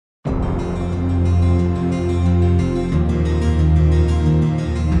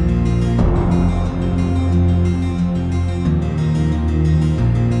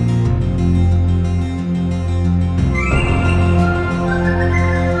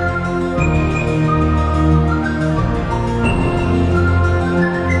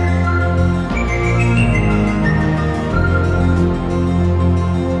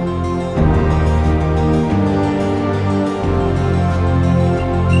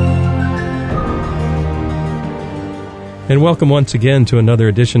And welcome once again to another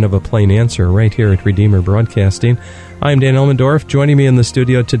edition of A Plain Answer right here at Redeemer Broadcasting. I'm Dan Elmendorf. Joining me in the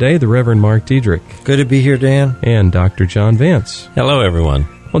studio today, the Reverend Mark Diedrich. Good to be here, Dan. And Dr. John Vance. Hello, everyone.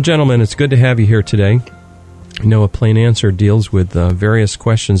 Well, gentlemen, it's good to have you here today. You know, A Plain Answer deals with various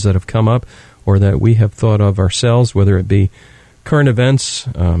questions that have come up or that we have thought of ourselves, whether it be current events,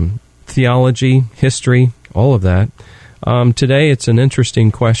 theology, history, all of that. Today, it's an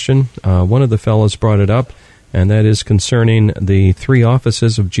interesting question. One of the fellows brought it up, and that is concerning the three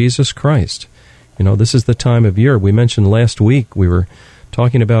offices of Jesus Christ. You know, this is the time of year. We mentioned last week we were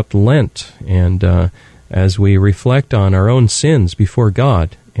talking about Lent, and as we reflect on our own sins before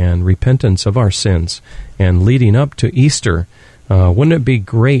God and repentance of our sins and leading up to Easter, wouldn't it be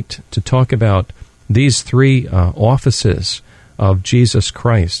great to talk about these three offices of Jesus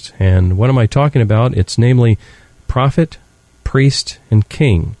Christ? And what am I talking about? It's namely prophet, priest, and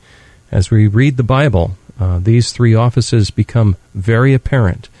king. As we read the Bible, these three offices become very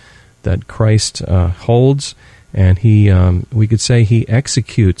apparent that Christ holds, and we could say he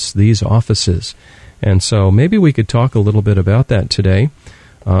executes these offices. And so maybe we could talk a little bit about that today.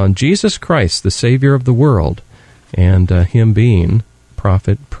 Jesus Christ, the Savior of the world, and him being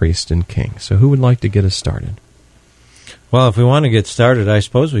prophet, priest, and king. So who would like to get us started? Well, if we want to get started, I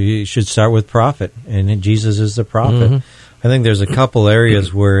suppose we should start with prophet, and Jesus is the prophet. Mm-hmm. I think there's a couple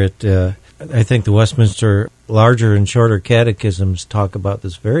areas where I think the Westminster Larger and Shorter Catechisms talk about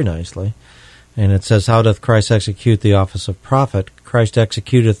this very nicely. And it says, "How doth Christ execute the office of prophet? Christ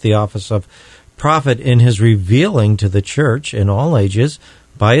executeth the office of prophet in his revealing to the church in all ages,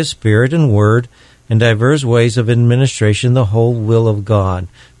 by his Spirit and word, and divers ways of administration, the whole will of God."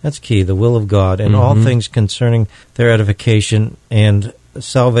 That's key, the will of God, and all things concerning their edification and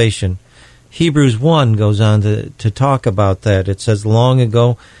salvation. Hebrews 1 goes on to talk about that. It says, "Long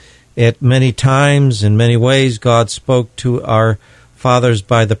ago, at many times, in many ways, God spoke to our fathers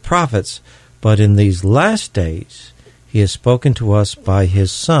by the prophets, but in these last days, he has spoken to us by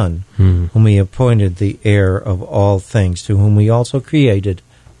his Son, whom he appointed the heir of all things, to whom he also created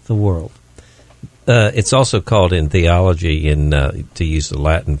the world." It's also called in theology, to use the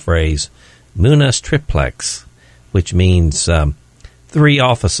Latin phrase, munus triplex, which means three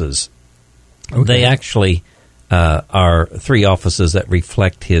offices. Okay. They actually are three offices that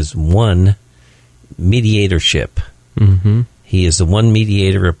reflect his one mediatorship. Mm-hmm. He is the one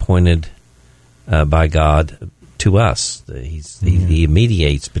mediator appointed by God to us. He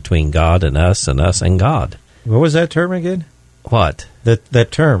mediates between God and us and God. What was that term again? What?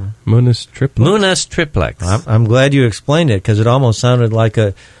 That term. Munus triplex. Munus triplex. I'm glad you explained it, because it almost sounded like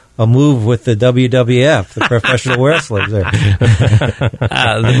a move with the WWF, the professional wrestlers there.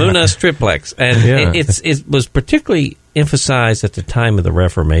 The munus triplex. And it was particularly emphasized at the time of the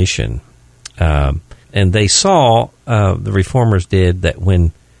Reformation. And they saw, the Reformers did, that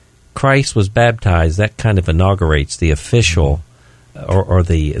when Christ was baptized, that kind of inaugurates the official or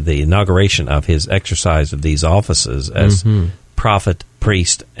the inauguration of his exercise of these offices as prophet,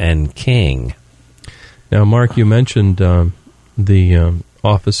 priest, and king. Now, Mark, you mentioned the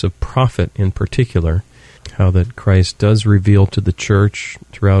office of prophet in particular, how that Christ does reveal to the church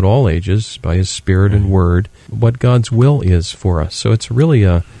throughout all ages by his Spirit and word what God's will is for us. So it's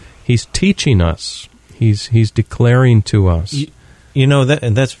really he's teaching us. He's declaring to us. You know,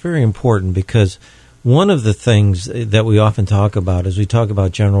 that's very important, because one of the things that we often talk about is we talk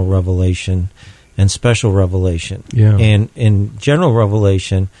about general revelation and special revelation. Yeah. And in general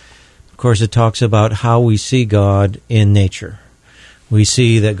revelation, of course, it talks about how we see God in nature. We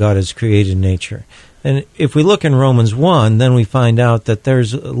see that God has created nature. And if we look in Romans 1, then we find out that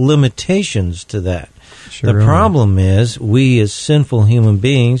there's limitations to that. Sure. The problem is, we as sinful human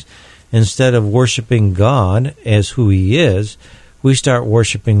beings, instead of worshiping God as who he is, we start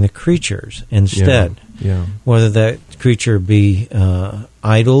worshiping the creatures instead. Yeah. Whether that creature be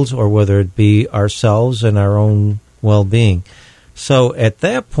idols or whether it be ourselves and our own well-being. So at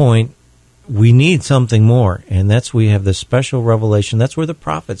that point, we need something more, and we have the special revelation. That's where the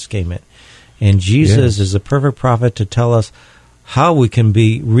prophets came in. And Jesus is the perfect prophet to tell us how we can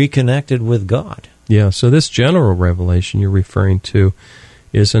be reconnected with God. Yeah, so this general revelation you're referring to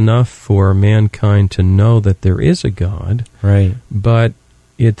is enough for mankind to know that there is a God. Right. But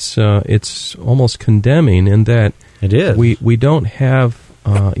it's almost condemning in that it is. We don't have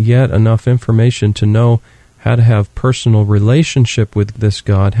yet enough information to know how to have personal relationship with this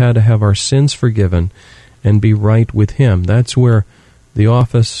God, how to have our sins forgiven and be right with him. That's where the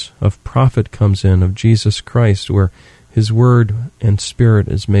office of prophet comes in, of Jesus Christ, where his word and Spirit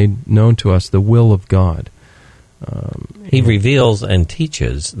is made known to us, the will of God. He reveals and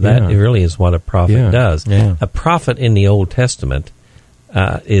teaches. That really is what a prophet does. Yeah. A prophet in the Old Testament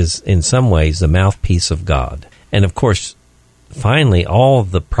is, in some ways, the mouthpiece of God. And, of course, finally, all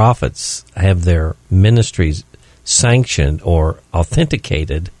of the prophets have their ministries sanctioned or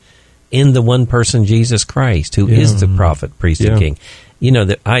authenticated in the one person, Jesus Christ, who is the prophet, priest, and king. You know,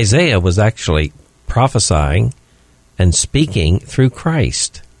 that Isaiah was actually prophesying and speaking through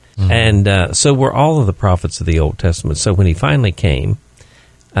Christ. And so were all of the prophets of the Old Testament. So when he finally came,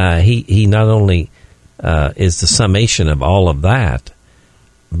 he not only is the summation of all of that,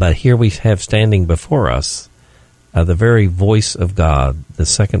 but here we have standing before us the very voice of God, the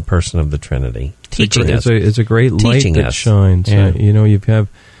second person of the Trinity, teaching us. It's a great light that shines. Yeah.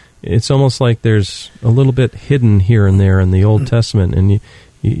 It's almost like there's a little bit hidden here and there in the Old Testament, and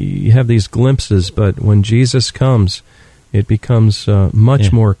you have these glimpses, but when Jesus comes, it becomes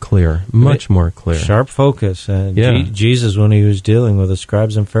much more clear, much more clear. Sharp focus. Jesus, when he was dealing with the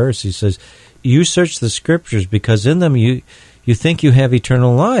scribes and Pharisees, says, you search the Scriptures because in them you think you have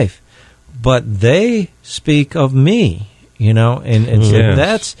eternal life, but they speak of me, and so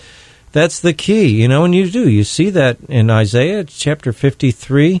that's the key, and you see that in Isaiah chapter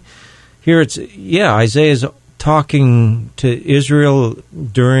 53. Here Isaiah is talking to Israel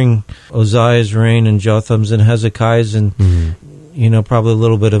during Uzziah's reign and Jotham's and Hezekiah's and, probably a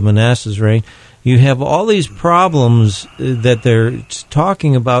little bit of Manasseh's reign. You have all these problems that they're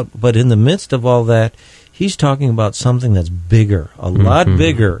talking about, but in the midst of all that, he's talking about something that's bigger, a lot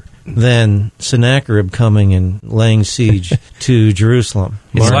bigger than Sennacherib coming and laying siege to Jerusalem.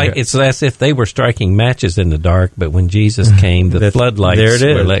 It's as if they were striking matches in the dark, but when Jesus came, the floodlights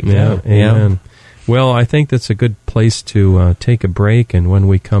were let go. Amen. Well, I think that's a good place to take a break, and when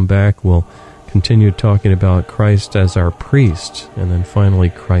we come back, we'll continue talking about Christ as our priest, and then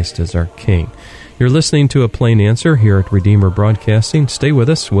finally Christ as our king. You're listening to A Plain Answer here at Redeemer Broadcasting. Stay with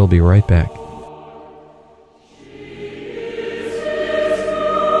us. We'll be right back.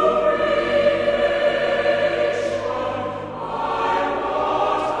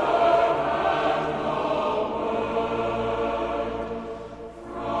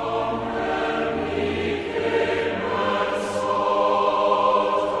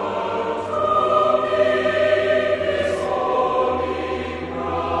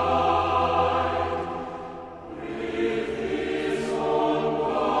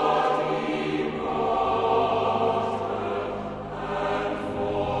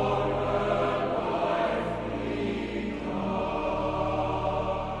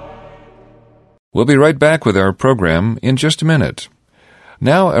 We'll be right back with our program in just a minute.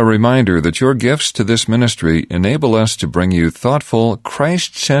 Now, a reminder that your gifts to this ministry enable us to bring you thoughtful,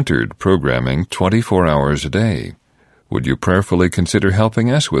 Christ-centered programming 24 hours a day. Would you prayerfully consider helping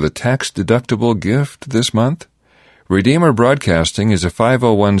us with a tax-deductible gift this month? Redeemer Broadcasting is a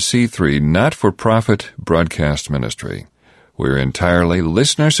 501c3 not-for-profit broadcast ministry. We're entirely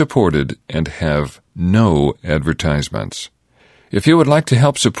listener-supported and have no advertisements. If you would like to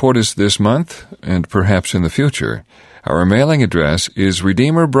help support us this month, and perhaps in the future, our mailing address is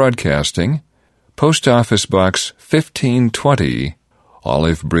Redeemer Broadcasting, Post Office Box 1520,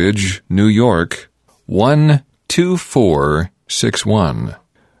 Olive Bridge, New York, 12461.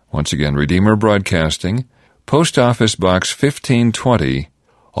 Once again, Redeemer Broadcasting, Post Office Box 1520,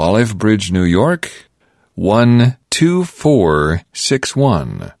 Olive Bridge, New York,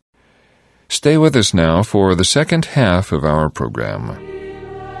 12461. Stay with us now for the second half of our program.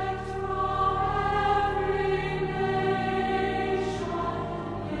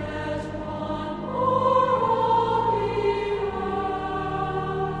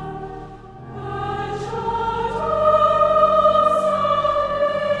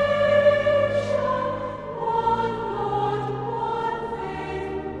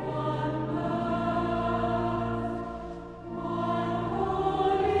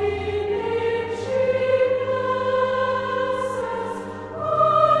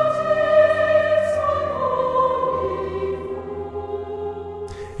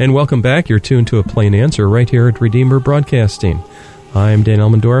 And welcome back. You're tuned to A Plain Answer right here at Redeemer Broadcasting. I'm Dan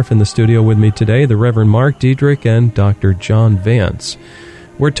Elmendorf. In the studio with me today, the Reverend Mark Diedrich and Dr. John Vance.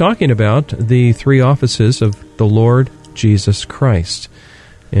 We're talking about the three offices of the Lord Jesus Christ.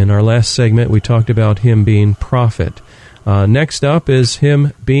 In our last segment, we talked about him being prophet. Next up is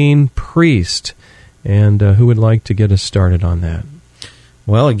him being priest. And who would like to get us started on that?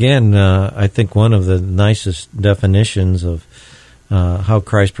 Well, again, I think one of the nicest definitions of how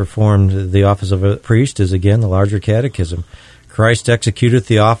Christ performed the office of a priest is, again, the larger catechism. Christ executeth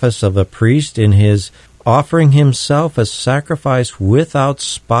the office of a priest in his offering himself a sacrifice without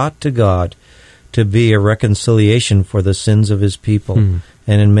spot to God, to be a reconciliation for the sins of his people and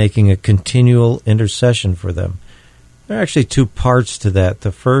in making a continual intercession for them. There are actually two parts to that.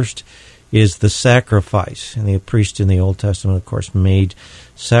 The first is the sacrifice. And the priest in the Old Testament, of course, made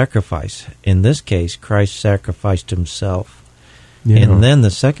sacrifice. In this case, Christ sacrificed himself. Yeah. And then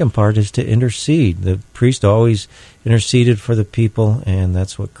the second part is to intercede. The priest always interceded for the people, and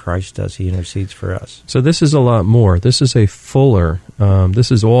that's what Christ does. He intercedes for us. So this is a lot more. This is a fuller,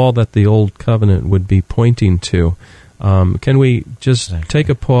 this is all that the Old Covenant would be pointing to. Can we just take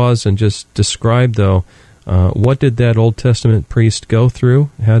a pause and just describe, though, what did that Old Testament priest go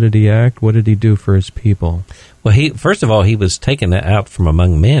through? How did he act? What did he do for his people? Well, first of all, he was taken out from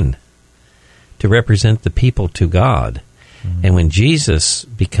among men to represent the people to God. And when Jesus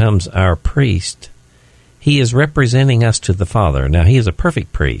becomes our priest, he is representing us to the Father. Now, he is a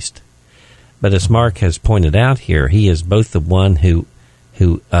perfect priest, but as Mark has pointed out here, he is both the one who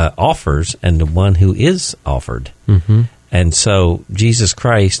offers and the one who is offered. Mm-hmm. And so Jesus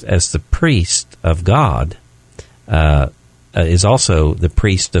Christ, as the priest of God, is also the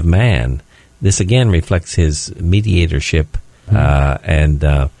priest of man. This again reflects his mediatorship,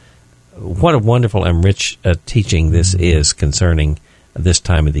 and what a wonderful and rich teaching this is concerning this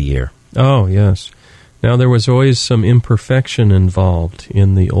time of the year. Oh, yes. Now, there was always some imperfection involved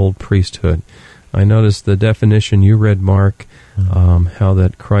in the old priesthood. I noticed the definition you read, Mark, how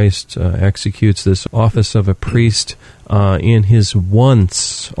that Christ executes this office of a priest in his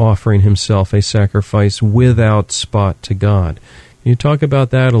once offering himself a sacrifice without spot to God. Can you talk about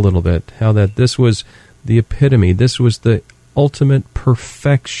that a little bit, how that this was the epitome, this was the ultimate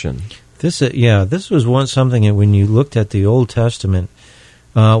perfection? This was something that when you looked at the Old Testament,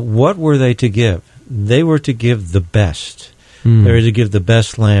 what were they to give? They were to give the best. They were to give the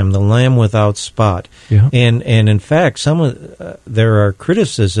best lamb, the lamb without spot. Yeah. And in fact, there are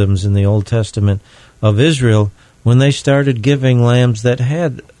criticisms in the Old Testament of Israel when they started giving lambs that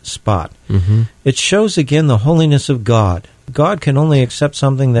had spot. Mm-hmm. It shows again the holiness of God. God can only accept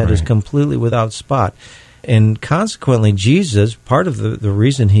something that is completely without spot. And consequently, Jesus, part of the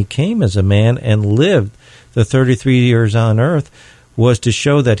reason he came as a man and lived the 33 years on earth was to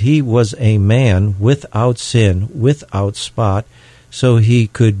show that he was a man without sin, without spot, so he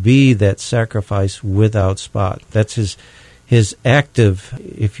could be that sacrifice without spot. That's his active,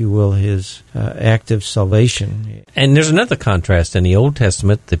 if you will, his active salvation. And there's another contrast. In the Old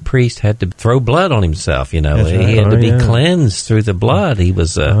Testament, the priest had to throw blood on himself, you know. That's right. He had to be cleansed through the blood. He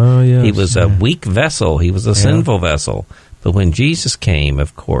was a weak vessel. He was a sinful vessel. But when Jesus came,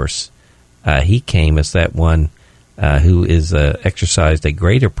 of course, he came as that one who is exercised a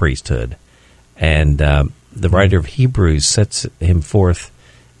greater priesthood. And the writer of Hebrews sets him forth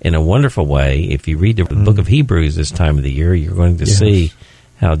in a wonderful way. If you read the book of Hebrews this time of the year, you're going to see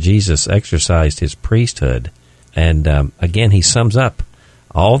how Jesus exercised his priesthood. And again, he sums up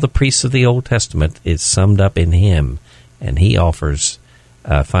all the priests of the Old Testament is summed up in him. And he offers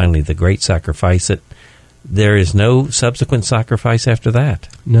finally the great sacrifice that there is no subsequent sacrifice after that.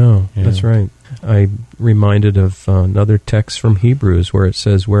 No, that's right. I'm reminded of another text from Hebrews where it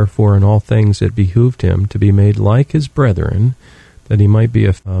says, "Wherefore in all things it behooved him to be made like his brethren, that he might be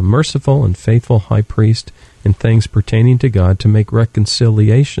a merciful and faithful high priest in things pertaining to God, to make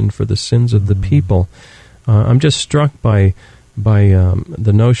reconciliation for the sins of the people." I'm just struck by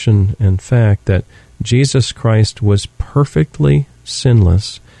the notion and fact that Jesus Christ was perfectly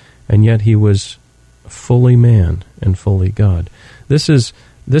sinless, and yet he was fully man and fully God. This is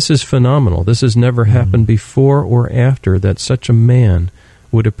phenomenal. This has never happened before or after that such a man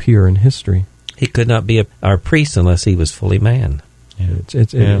would appear in history. He could not be our priest unless he was fully man.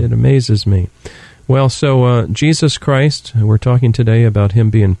 It amazes me. Well, so Jesus Christ, we're talking today about him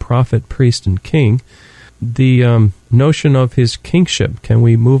being prophet, priest, and king. The notion of his kingship, can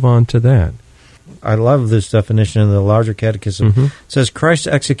we move on to that? I love this definition in the larger catechism. It says, Christ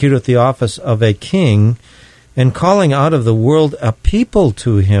executeth the office of a king, and calling out of the world a people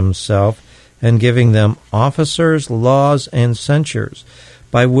to himself, and giving them officers, laws, and censures,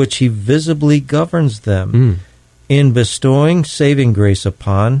 by which he visibly governs them, in bestowing saving grace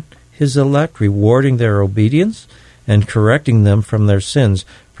upon his elect, rewarding their obedience, and correcting them from their sins,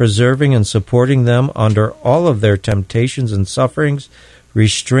 preserving and supporting them under all of their temptations and sufferings,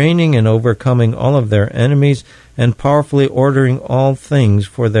 restraining and overcoming all of their enemies, and powerfully ordering all things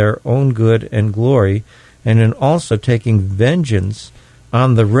for their own good and glory, and in also taking vengeance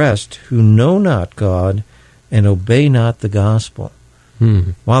on the rest who know not God and obey not the gospel.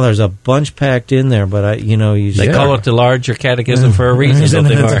 Wow, there's a bunch packed in there, but They call it the larger catechism for a reason,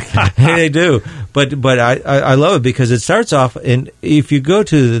 don't they, Mark? They do, but I love it because it starts off, and if you go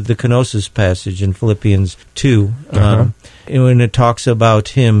to the kenosis passage in Philippians 2, when it talks about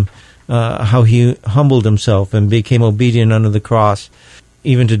him, how he humbled himself and became obedient unto the cross,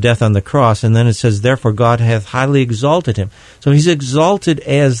 even to death on the cross, and then it says, therefore God hath highly exalted him. So he's exalted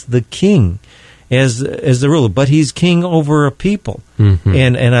as the king, as the ruler, but he's king over a people.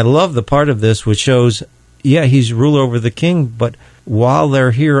 And I love the part of this which shows, he's ruler over the king, but while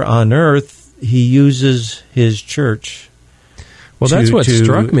they're here on earth, he uses his church. Well, that's what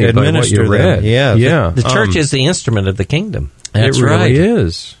struck me by what you read. The church is the instrument of the kingdom. That's it really right.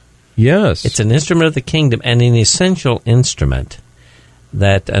 is. Yes. It's an instrument of the kingdom and an essential instrument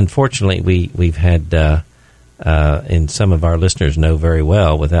that, unfortunately, we've had, and some of our listeners know very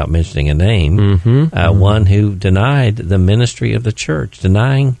well, without mentioning a name, one who denied the ministry of the church,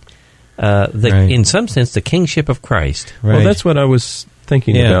 denying, in some sense, the kingship of Christ. Right. Well, that's what I was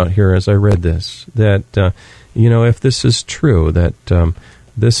thinking about here as I read this, that, if this is true, that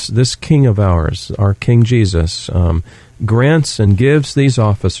this king of ours, our King Jesus, grants and gives these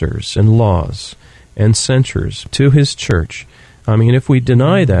officers and laws and censures to his church. I mean, if we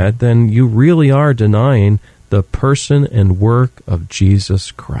deny that, then you really are denying the person and work of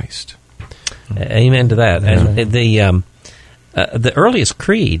Jesus Christ. Amen to that. And the earliest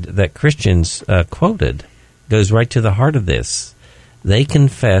creed that Christians quoted goes right to the heart of this. They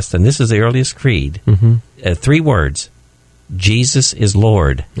confessed, and this is the earliest creed, 3 words: Jesus is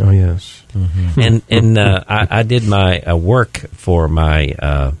Lord. Oh, yes. And I did my work for my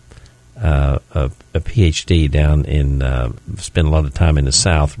a PhD down in, spent a lot of time in the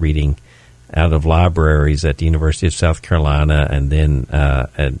South reading out of libraries at the University of South Carolina and then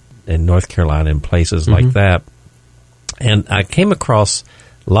in North Carolina and places like that. And I came across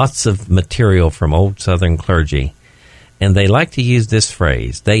lots of material from old Southern clergy, and they like to use this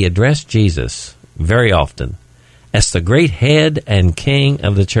phrase. They address Jesus very often as the great head and king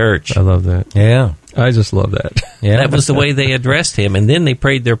of the church. I love that. Yeah. I just love that. Yeah. That was the way they addressed him. And then they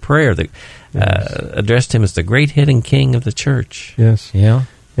prayed their prayer that addressed him as the great head and king of the church. Yes. Yeah.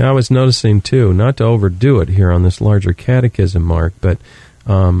 Yeah, I was noticing, too, not to overdo it here on this larger catechism, Mark, but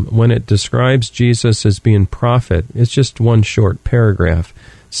when it describes Jesus as being prophet, it's just one short paragraph.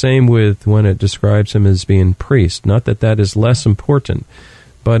 Same with when it describes him as being priest. Not that that is less important,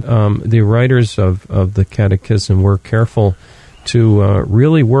 but the writers of the catechism were careful to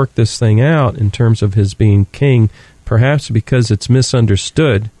really work this thing out in terms of his being king, perhaps because it's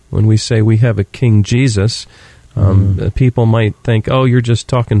misunderstood when we say we have a King Jesus. People might think, oh, you're just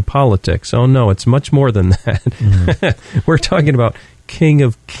talking politics. Oh, no, it's much more than that. We're talking about King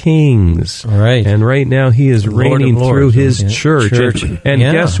of Kings. Right. And right now he is reigning through his church. And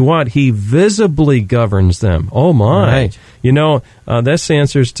guess what? He visibly governs them. Oh, my. Right. You know, this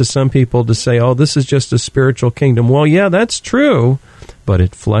answers to some people to say, oh, this is just a spiritual kingdom. Well, yeah, that's true, but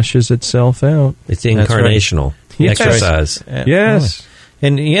it fleshes itself out. It's incarnational exercise. Yes.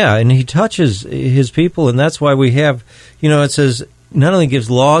 And he touches his people, and that's why we have, it says, not only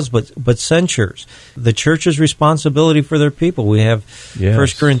gives laws, but censures. The church's responsibility for their people. We have 1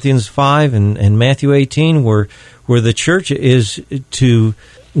 Corinthians 5 and Matthew 18, where the church is to,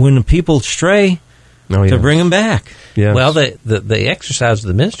 when people stray, to bring them back. Yes. Well, the exercise of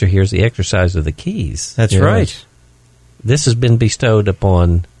the minister here is the exercise of the keys. That's right. This has been bestowed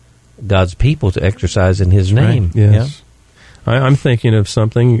upon God's people to exercise in his name. Right. Yes. Yeah. I'm thinking of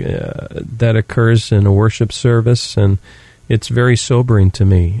something that occurs in a worship service, and it's very sobering to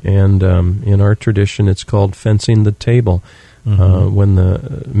me. And in our tradition, it's called fencing the table. When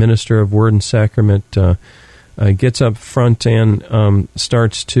the minister of Word and Sacrament gets up front and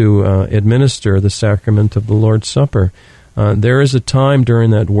starts to administer the sacrament of the Lord's Supper, there is a time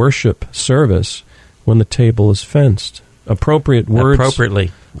during that worship service when the table is fenced. Appropriate words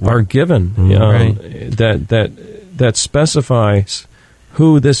are given that specifies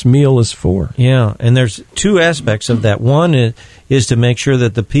who this meal is for. Yeah, and there's 2 aspects of that. One is to make sure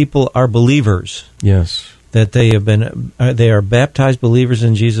that the people are believers. Yes. That they are baptized believers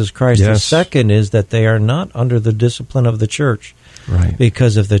in Jesus Christ. Yes. The second is that they are not under the discipline of the church. Right.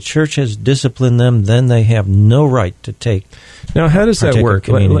 Because if the church has disciplined them, then they have no right to take. Now, how does that work?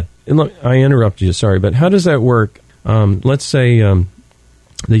 Look, I interrupted you, sorry, but how does that work? Let's say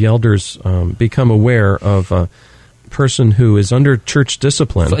the elders become aware of a person who is under church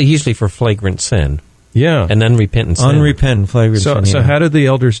discipline. Usually for flagrant sin. Yeah. And unrepentant sin. Unrepentant, flagrant sin. So how do the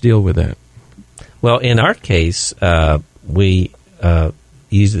elders deal with that? Well, in our case, we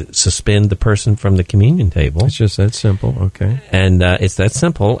suspend the person from the communion table. It's just that simple. Okay. And it's that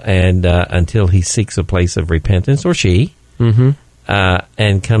simple, and until he seeks a place of repentance, or she,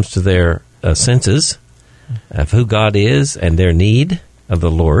 and comes to their senses of who God is and their need of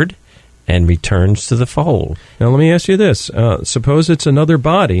the Lord, and returns to the fold. Now, let me ask you this. Suppose it's another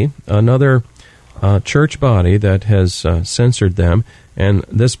body, another church body that has censored them, and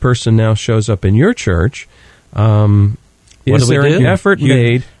this person now shows up in your church. Is there an effort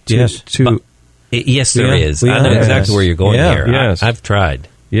made to... Yes, there is. I know exactly where you're going here. Yes. I've tried.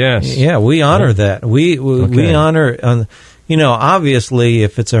 Yes. Yeah, we honor that. We honor... obviously,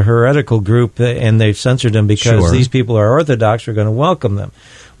 if it's a heretical group and they've censored them because these people are Orthodox, we're going to welcome them.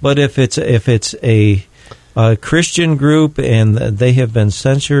 But if it's a Christian group and they have been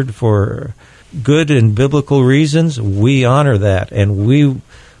censored for good and biblical reasons, we honor that, and we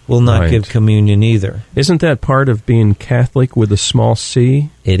will not give communion either. Isn't that part of being Catholic with a small c?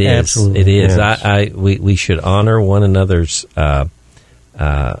 It is. Absolutely. It is. Yes. We should honor one another's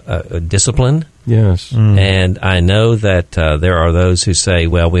discipline. Yes. And I know that there are those who say,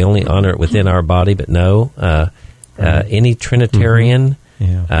 well, we only honor it within our body, but no. Any Trinitarian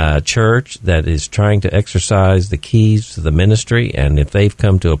church that is trying to exercise the keys to the ministry, and if they've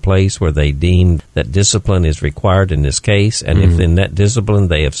come to a place where they deem that discipline is required in this case, and if in that discipline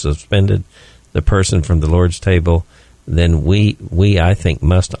they have suspended the person from the Lord's table, then we I think,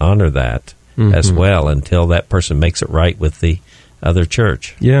 must honor that as well until that person makes it right with the other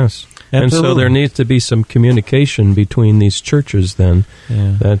church. Yes. Absolutely. And so there needs to be some communication between these churches then,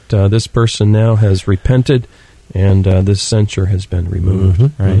 that this person now has repented and this censure has been removed.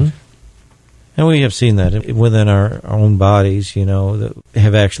 Right. And we have seen that within our own bodies, that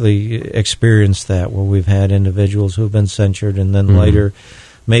have actually experienced that, where we've had individuals who have been censured and then later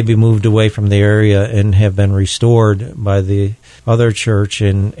maybe moved away from the area and have been restored by the other church,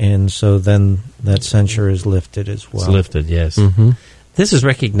 and so then that censure is lifted as well. It's lifted, yes. This is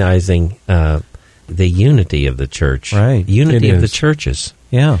recognizing the unity of the church. Right. Unity of the churches.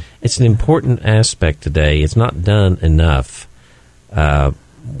 Yeah. It's an important aspect today. It's not done enough,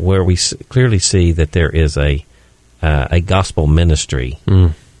 where we clearly see that there is a gospel ministry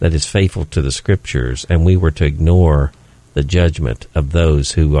that is faithful to the Scriptures, and we were to ignore the judgment of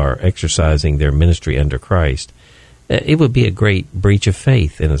those who are exercising their ministry under Christ. It would be a great breach of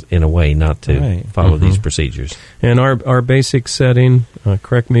faith in a way not to follow these procedures. And our basic setting,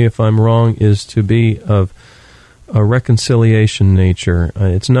 correct me if I'm wrong, is to be of a reconciliation nature.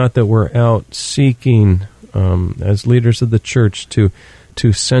 It's not that we're out seeking, as leaders of the church, to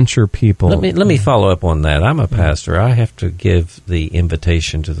censure people. Let me follow up on that. I'm a pastor. I have to give the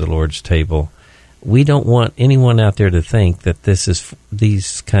invitation to the Lord's table. We don't want anyone out there to think that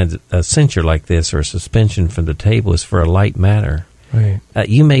these kinds of censure like this or suspension from the table is for a light matter. Right.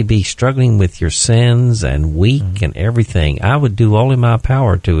 You may be struggling with your sins and weak and everything. I would do all in my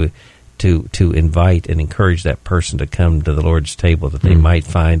power to invite and encourage that person to come to the Lord's table, that they might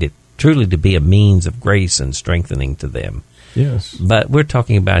find it truly to be a means of grace and strengthening to them. Yes. But we're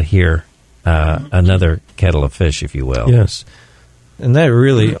talking about here another kettle of fish, if you will. Yes. And that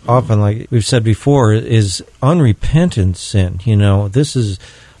really often, like we've said before, is unrepentant sin. This is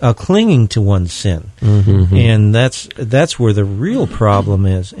clinging to one's sin. And that's where the real problem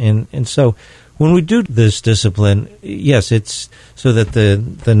is. And so when we do this discipline, yes, it's so that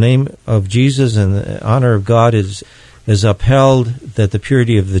the name of Jesus and the honor of God is upheld, that the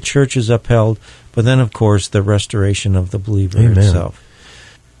purity of the church is upheld, but then, of course, the restoration of the believer itself.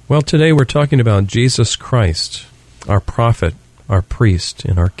 Well, today we're talking about Jesus Christ, our prophet, our priest,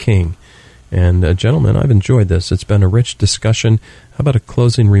 and our king. And, gentlemen, I've enjoyed this. It's been a rich discussion. How about a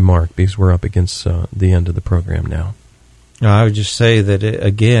closing remark, because we're up against the end of the program now? I would just say that,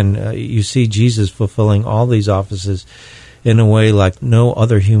 again, you see Jesus fulfilling all these offices in a way like no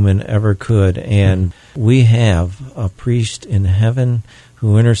other human ever could. And we have a priest in heaven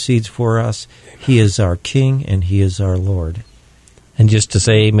who intercedes for us. He is our King, and He is our Lord. And just to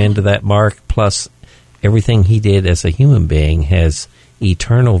say amen to that, Mark, plus everything He did as a human being has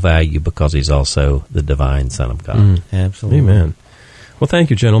eternal value because He's also the divine Son of God. Absolutely. Amen. Well,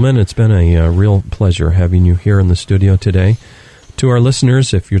 thank you, gentlemen. It's been a real pleasure having you here in the studio today. To our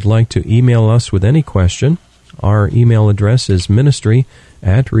listeners, if you'd like to email us with any question, our email address is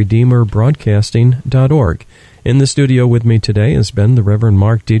ministry@redeemerbroadcasting.org. In the studio with me today has been the Reverend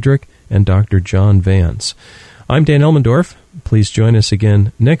Mark Diedrich and Dr. John Vance. I'm Dan Elmendorf. Please join us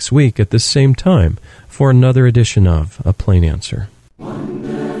again next week at this same time for another edition of A Plain Answer.